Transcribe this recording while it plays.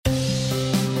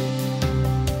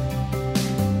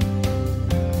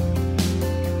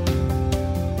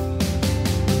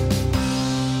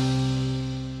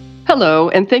Hello,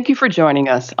 and thank you for joining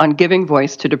us on Giving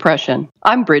Voice to Depression.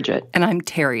 I'm Bridget. And I'm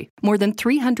Terry. More than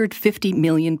 350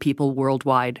 million people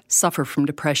worldwide suffer from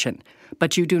depression,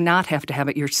 but you do not have to have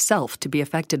it yourself to be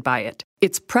affected by it.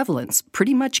 Its prevalence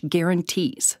pretty much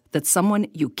guarantees that someone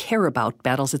you care about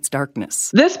battles its darkness.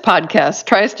 This podcast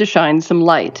tries to shine some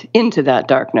light into that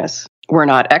darkness. We're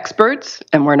not experts,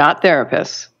 and we're not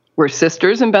therapists. We're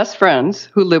sisters and best friends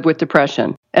who live with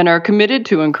depression and are committed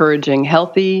to encouraging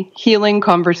healthy, healing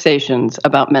conversations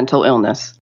about mental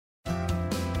illness.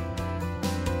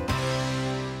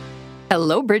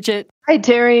 Hello, Bridget. Hi,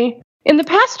 Terry. In the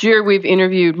past year, we've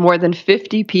interviewed more than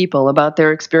 50 people about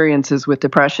their experiences with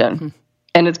depression.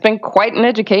 And it's been quite an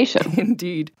education.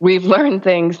 Indeed. We've learned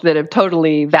things that have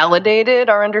totally validated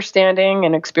our understanding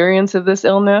and experience of this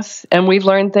illness. And we've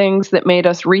learned things that made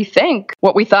us rethink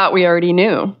what we thought we already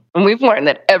knew. And we've learned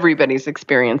that everybody's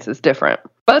experience is different,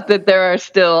 but that there are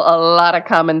still a lot of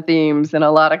common themes and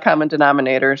a lot of common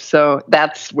denominators. So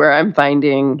that's where I'm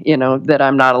finding, that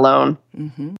I'm not alone.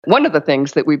 Mm-hmm. One of the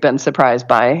things that we've been surprised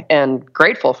by and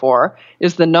grateful for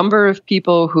is the number of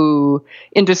people who,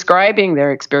 in describing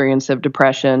their experience of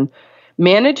depression,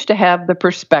 manage to have the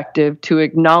perspective to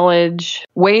acknowledge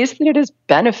ways that it has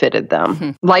benefited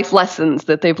them, life lessons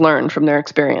that they've learned from their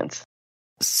experience.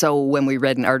 So when we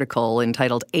read an article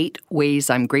entitled 8 Ways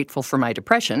I'm Grateful for My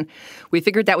Depression, we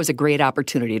figured that was a great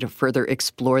opportunity to further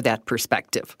explore that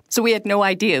perspective. So we had no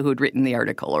idea who'd written the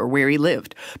article or where he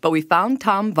lived, but we found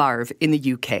Tom Wavre in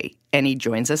the UK, and he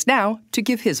joins us now to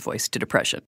give his voice to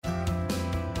depression.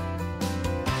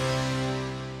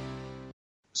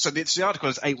 So the article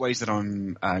is 8 ways that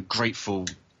I'm grateful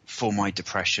for my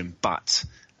depression, but...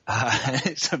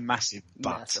 it's a massive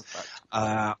but.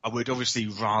 I would obviously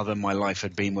rather my life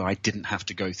had been where I didn't have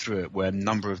to go through it, where a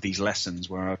number of these lessons,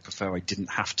 where I prefer I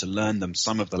didn't have to learn them.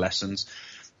 Some of the lessons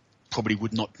probably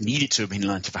would not needed to have been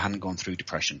learned if I hadn't gone through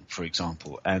depression, for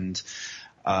example. And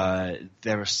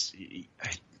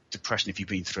depression, if you've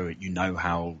been through it, you know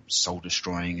how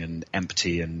soul-destroying and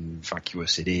empty and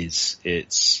vacuous it is.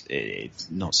 It's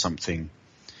not something...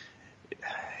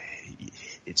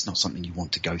 It's not something you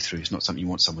want to go through. It's not something you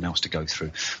want someone else to go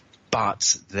through.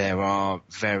 But there are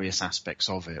various aspects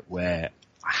of it where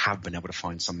I have been able to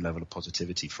find some level of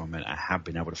positivity from it. I have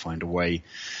been able to find a way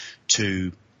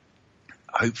to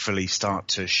hopefully start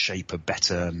to shape a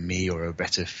better me or a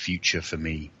better future for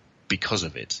me because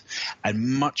of it.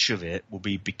 And much of it will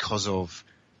be because of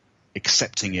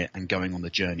accepting it and going on the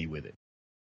journey with it.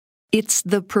 It's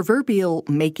the proverbial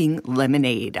making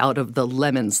lemonade out of the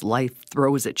lemons life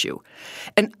throws at you.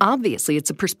 And obviously, it's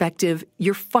a perspective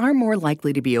you're far more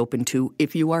likely to be open to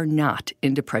if you are not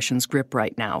in depression's grip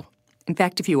right now. In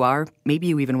fact, if you are, maybe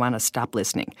you even want to stop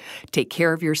listening. Take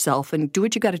care of yourself and do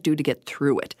what you got to do to get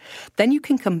through it. Then you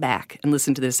can come back and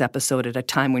listen to this episode at a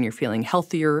time when you're feeling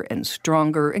healthier and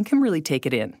stronger and can really take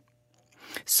it in.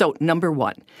 So, number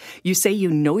 1, you say you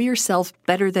know yourself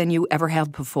better than you ever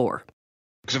have before.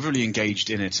 Because I've really engaged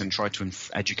in it and tried to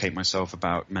educate myself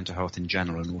about mental health in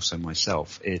general and also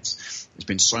myself. It's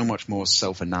been so much more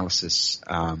self-analysis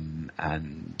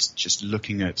and just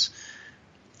looking at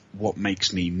what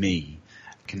makes me me.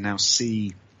 I can now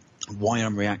see why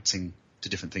I'm reacting to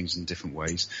different things in different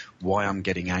ways, why I'm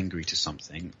getting angry to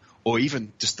something, or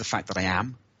even just the fact that I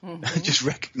am. Mm-hmm. Just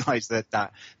recognize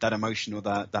that emotion or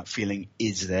that feeling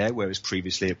is there, whereas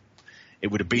previously it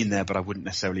would have been there, but I wouldn't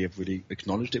necessarily have really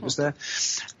acknowledged it was there.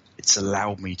 It's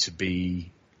allowed me to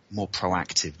be more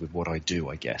proactive with what I do,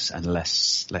 I guess, and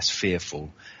less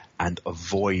fearful and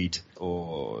avoid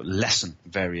or lessen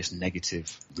various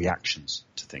negative reactions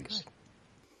to things.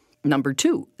 Good. Number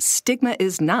 2, stigma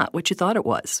is not what you thought it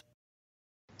was.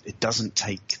 It doesn't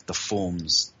take the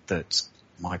forms that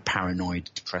my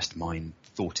paranoid, depressed mind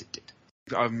thought it did.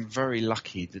 I'm very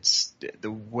lucky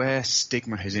that where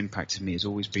stigma has impacted me has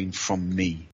always been from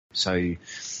me. So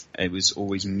it was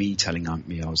always me telling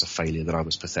me I was a failure, that I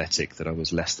was pathetic, that I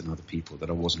was less than other people, that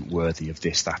I wasn't worthy of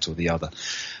this, that, or the other.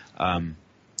 And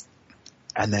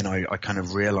then I kind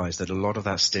of realized that a lot of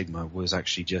that stigma was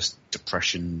actually just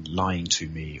depression lying to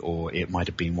me, or it might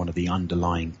have been one of the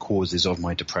underlying causes of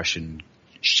my depression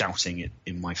shouting it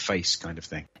in my face kind of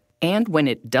thing. And when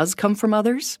it does come from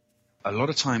others? A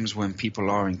lot of times when people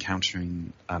are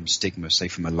encountering stigma, say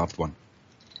from a loved one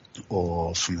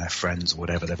or from their friends or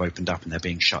whatever, they've opened up and they're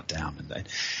being shut down, and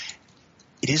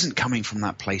it isn't coming from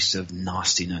that place of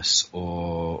nastiness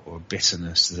or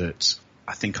bitterness that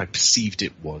I think I perceived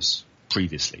it was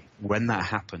previously. When that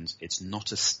happens, it's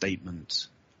not a statement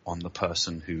on the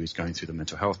person who is going through the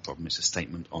mental health problem. It's a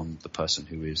statement on the person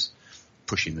who is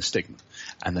pushing the stigma,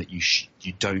 and that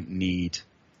you don't need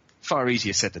Far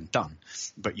easier said than done,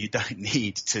 but you don't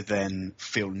need to then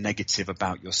feel negative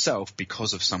about yourself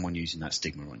because of someone using that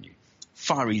stigma on you.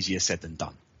 Far easier said than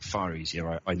done. Far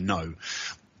easier, I know.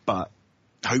 But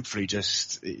hopefully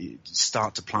just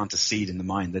start to plant a seed in the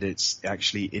mind that it's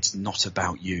not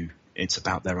about you. It's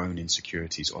about their own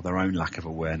insecurities or their own lack of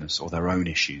awareness or their own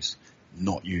issues,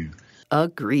 not you.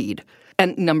 Agreed.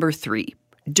 And number 3,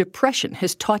 depression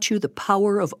has taught you the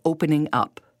power of opening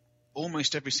up.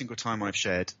 Almost every single time I've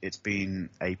shared, it's been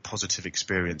a positive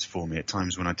experience for me. At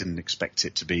times when I didn't expect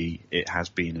it to be, it has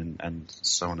been, and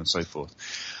so on and so forth.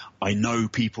 I know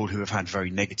people who have had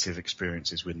very negative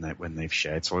experiences when they've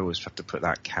shared, so I always have to put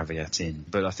that caveat in.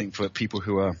 But I think for people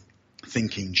who are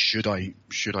thinking, should I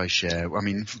share? I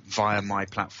mean, via my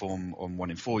platform on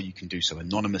 1 in 4, you can do so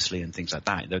anonymously and things like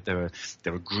that. There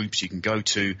are groups you can go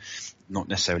to, not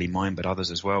necessarily mine, but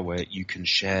others as well, where you can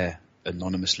share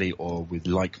anonymously or with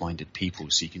like-minded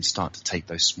people, so you can start to take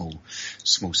those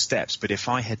small steps. But if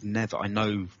I had never, I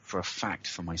know for a fact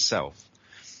for myself,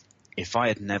 if I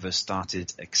had never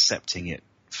started accepting it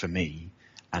for me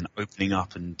and opening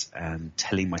up and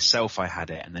telling myself I had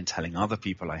it and then telling other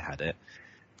people I had it,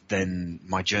 then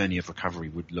my journey of recovery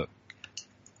would look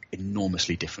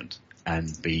enormously different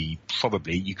and be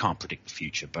probably, you can't predict the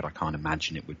future, but I can't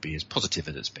imagine it would be as positive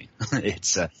as it's been.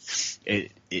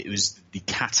 It was the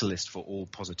catalyst for all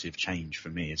positive change for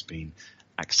me. It's been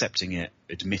accepting it,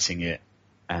 admitting it,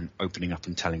 and opening up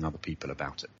and telling other people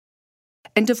about it.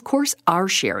 And of course, our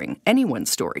sharing,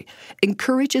 anyone's story,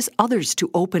 encourages others to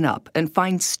open up and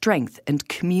find strength and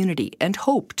community and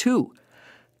hope too.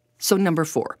 So number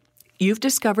 4, you've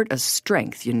discovered a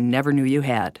strength you never knew you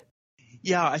had.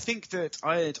 Yeah, I think that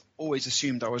I had always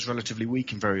assumed I was relatively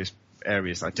weak in various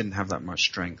areas. I didn't have that much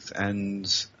strength, and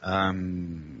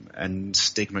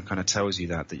stigma kind of tells you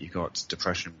that you got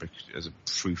depression as a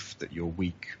proof that you're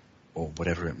weak or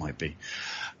whatever it might be.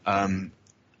 And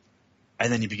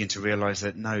then you begin to realize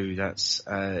that no, that's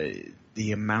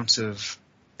the amount of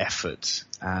effort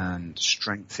and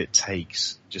strength it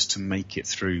takes just to make it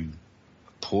through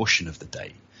a portion of the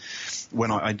day.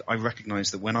 When I recognize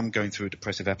that when I'm going through a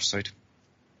depressive episode,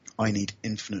 I need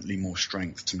infinitely more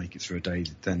strength to make it through a day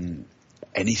than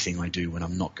anything I do when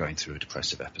I'm not going through a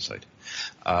depressive episode.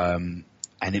 And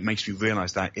it makes me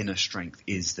realize that inner strength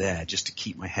is there just to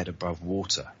keep my head above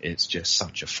water. It's just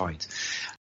such a fight.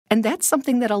 And that's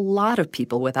something that a lot of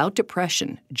people without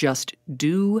depression just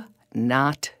do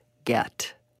not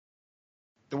get.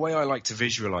 The way I like to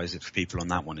visualize it for people on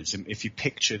that one is if you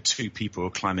picture 2 people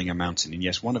climbing a mountain, and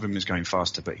yes, one of them is going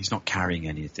faster, but he's not carrying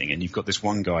anything. And you've got this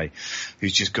one guy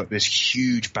who's just got this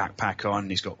huge backpack on,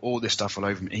 and he's got all this stuff all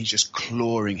over him, and he's just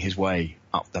clawing his way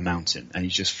up the mountain, and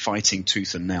he's just fighting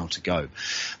tooth and nail to go.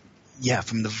 Yeah,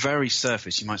 from the very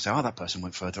surface, you might say, oh, that person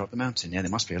went further up the mountain. Yeah, they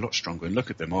must be a lot stronger, and look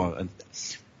at them.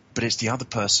 But it's the other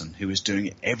person who is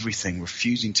doing everything,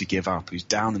 refusing to give up, who's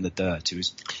down in the dirt, who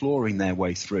is clawing their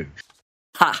way through.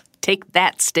 Ha! Take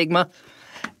that, stigma.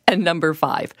 And number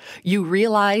 5, you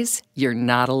realize you're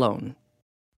not alone.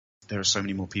 There are so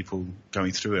many more people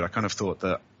going through it. I kind of thought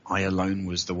that I alone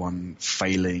was the one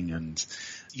failing, and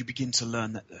you begin to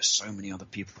learn that there's so many other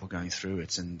people going through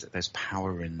it, and there's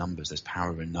power in numbers. There's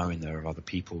power in knowing there are other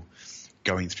people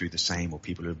going through the same, or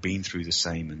people who have been through the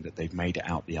same and that they've made it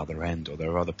out the other end, or there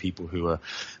are other people who are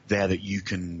there that you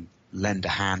can lend a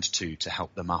hand to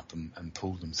help them up and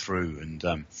pull them through.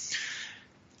 And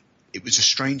it was a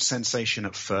strange sensation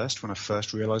at first when I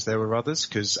first realized there were others,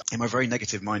 because in my very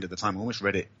negative mind at the time, I almost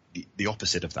read it the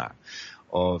opposite of that,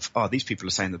 of, these people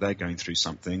are saying that they're going through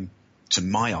something. To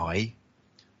my eye,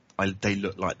 they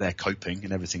look like they're coping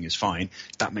and everything is fine.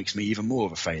 That makes me even more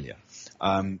of a failure.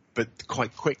 But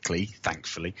quite quickly,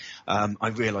 thankfully, I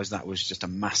realized that was just a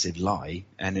massive lie.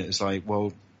 And it was like,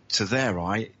 well, to their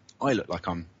eye, I look like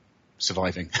I'm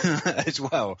surviving as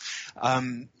well.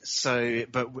 And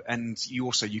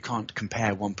you can't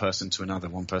compare one person to another,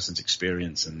 one person's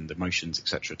experience and emotions,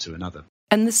 etc., to another.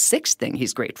 And the 6th thing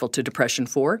he's grateful to depression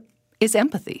for is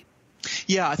empathy.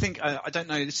 Yeah, I think, I don't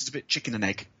know, this is a bit chicken and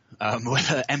egg,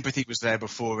 whether empathy was there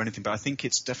before or anything, but I think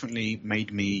it's definitely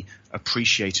made me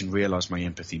appreciate and realize my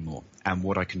empathy more and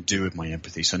what I can do with my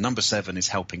empathy. So number 7 is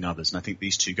helping others, and I think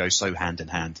these two go so hand in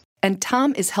hand. And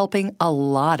Tom is helping a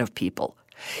lot of people.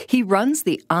 He runs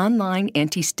the online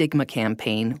anti-stigma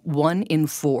campaign 1 in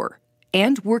 4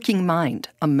 and Working Mind,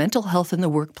 a mental health in the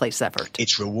workplace effort.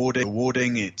 It's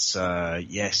rewarding. It's I'm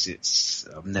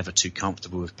never too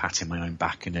comfortable with patting my own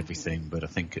back and everything, but I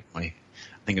think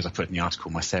as I put in the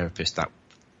article, my therapist, that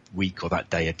week or that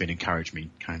day had been encouraging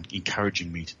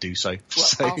me to do so. Well,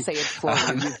 So, I'll say it for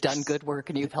you. You've done good work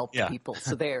and you've helped people.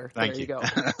 So there you go.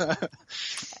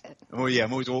 Well, yeah,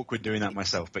 I'm always awkward doing that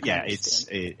myself, but yeah, it's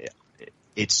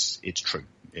true.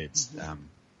 It's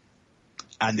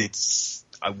and it's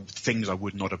things I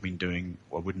would not have been doing,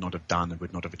 or would not have done, and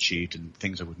would not have achieved, and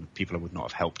people I would not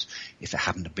have helped if it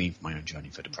hadn't have been for my own journey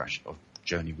for depression, or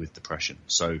journey with depression.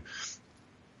 So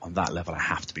on that level, I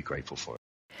have to be grateful for it.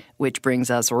 Which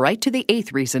brings us right to the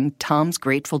 8th reason Tom's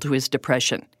grateful to his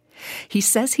depression. He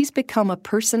says he's become a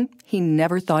person he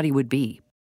never thought he would be.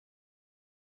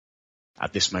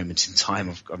 At this moment in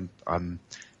time, I'm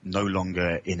no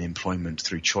longer in employment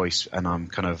through choice, and I'm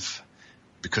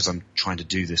because I'm trying to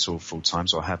do this all full time,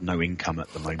 so I have no income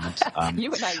at the moment.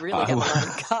 You and I really have a lot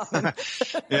in common.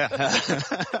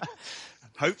 Yeah.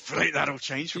 Hopefully that'll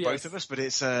change for both of us, but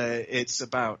it's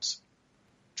about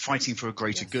fighting for a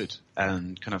greater good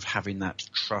and kind of having that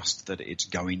trust that it's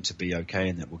going to be okay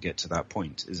and that we'll get to that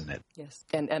point, isn't it? Yes.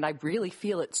 And I really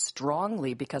feel it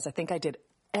strongly because I think I did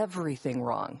everything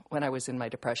wrong when I was in my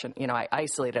depression. You know, I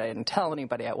isolated. I didn't tell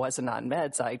anybody. I wasn't on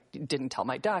meds. I didn't tell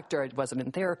my doctor. I wasn't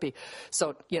in therapy.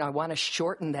 So, I want to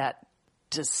shorten that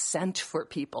descent for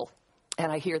people.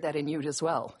 And I hear that in you as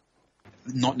well.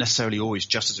 Not necessarily always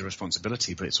just as a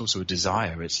responsibility, but it's also a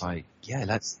desire. It's like, yeah,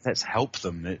 let's help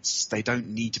them. They don't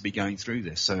need to be going through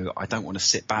this. So I don't want to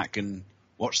sit back and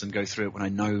watch them go through it when I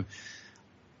know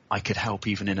I could help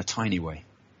even in a tiny way.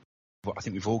 But I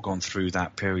think we've all gone through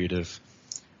that period of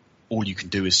all you can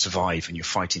do is survive and you're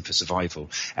fighting for survival.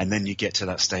 And then you get to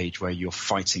that stage where you're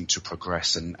fighting to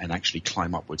progress and actually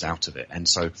climb upwards out of it. And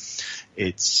so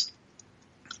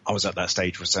I was at that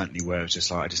stage where it was just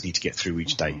like, I just need to get through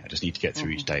each day. I just need to get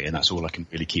through each day. And that's all I can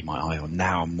really keep my eye on.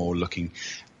 Now I'm more looking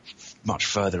much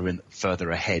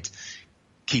further ahead,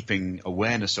 keeping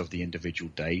awareness of the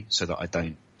individual day so that I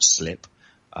don't slip.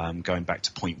 Going back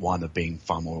to point 1 of being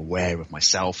far more aware of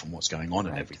myself and what's going on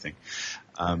and everything.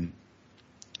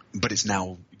 But it's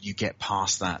now you get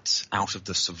past that, out of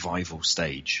the survival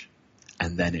stage,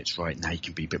 and then it's right now you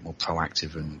can be a bit more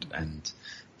proactive and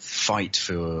fight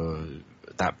for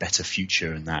that better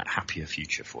future and that happier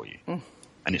future for you.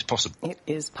 And it's possible. It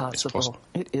is possible.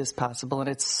 It is possible. And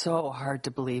it's so hard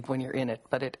to believe when you're in it,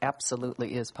 but it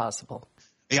absolutely is possible.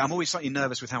 Yeah, I'm always slightly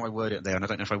nervous with how I word it there, and I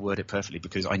don't know if I word it perfectly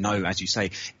because I know, as you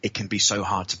say, it can be so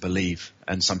hard to believe,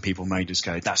 and some people may just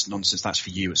go, that's nonsense, that's for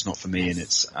you, it's not for me, and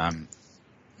it's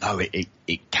no,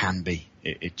 it can be.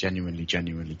 It genuinely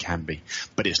can be.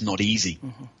 But it's not easy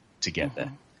to get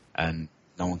there, and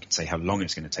no one can say how long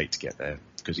it's going to take to get there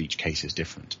because each case is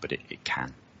different, but it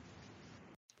can.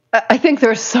 I think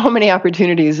there are so many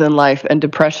opportunities in life, and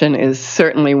depression is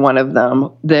certainly one of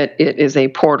them, that it is a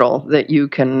portal that you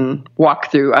can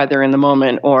walk through either in the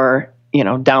moment or,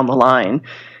 down the line,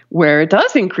 where it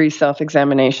does increase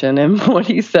self-examination and what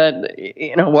he said,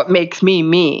 what makes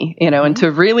me, and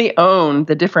to really own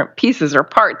the different pieces or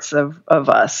parts of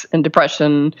us. And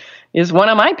depression is one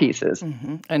of my pieces.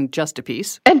 And just a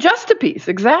piece. And just a piece,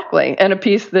 exactly. And a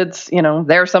piece that's,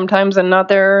 there sometimes and not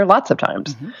there lots of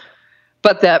times.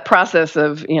 But that process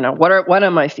of, what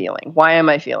am I feeling? Why am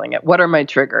I feeling it? What are my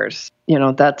triggers?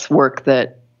 That's work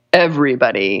that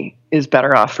everybody is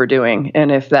better off for doing.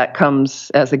 And if that comes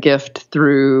as a gift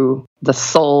through the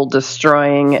soul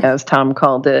destroying, as Tom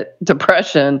called it,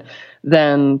 depression,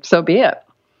 then so be it.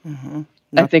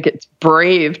 I think it's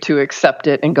brave to accept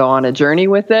it and go on a journey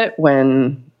with it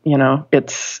when,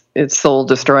 it's soul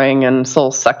destroying and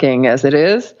soul sucking as it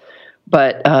is.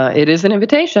 But it is an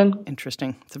invitation.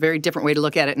 Interesting. It's a very different way to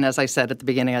look at it. And as I said at the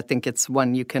beginning, I think it's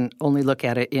one you can only look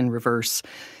at it in reverse,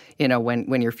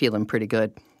 when you're feeling pretty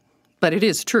good. But it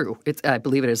is true. I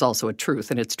believe it is also a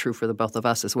truth, and it's true for the both of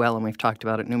us as well, and we've talked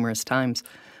about it numerous times.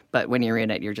 But when you're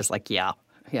in it, you're just like, yeah,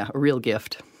 a real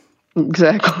gift.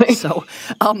 Exactly. So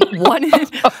one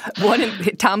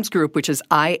in Tom's group, which is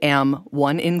I Am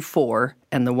 1 in 4,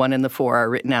 and the 1 and the 4 are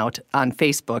written out on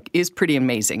Facebook, is pretty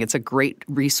amazing. It's a great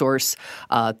resource.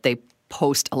 They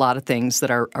post a lot of things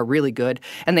that are really good.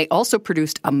 And they also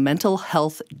produced a mental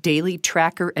health daily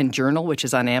tracker and journal, which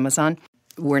is on Amazon.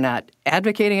 We're not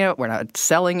advocating it. We're not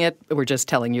selling it. We're just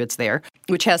telling you it's there,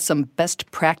 which has some best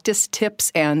practice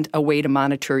tips and a way to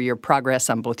monitor your progress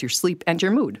on both your sleep and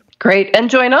your mood. Great. And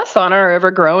join us on our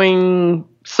ever-growing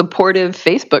supportive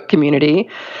Facebook community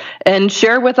and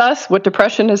share with us what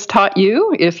depression has taught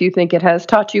you, if you think it has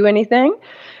taught you anything.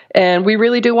 And we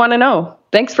really do want to know.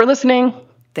 Thanks for listening.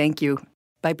 Thank you.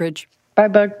 Bye, Bridge. Bye,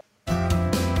 Bug.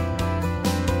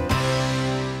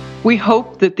 We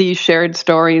hope that these shared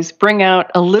stories bring out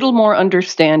a little more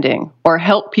understanding or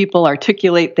help people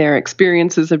articulate their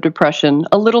experiences of depression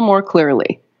a little more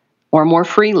clearly. or more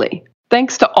freely.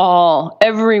 Thanks to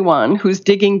everyone who's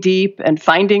digging deep and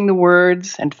finding the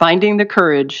words and finding the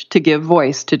courage to give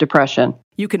voice to depression.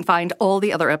 You can find all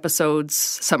the other episodes,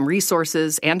 some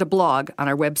resources, and a blog on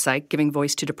our website,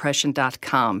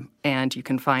 givingvoicetodepression.com. And you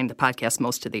can find the podcast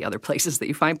most of the other places that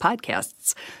you find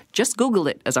podcasts. Just Google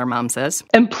it, as our mom says.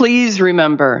 And please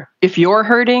remember, if you're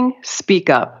hurting, speak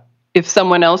up. If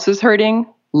someone else is hurting,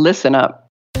 listen up.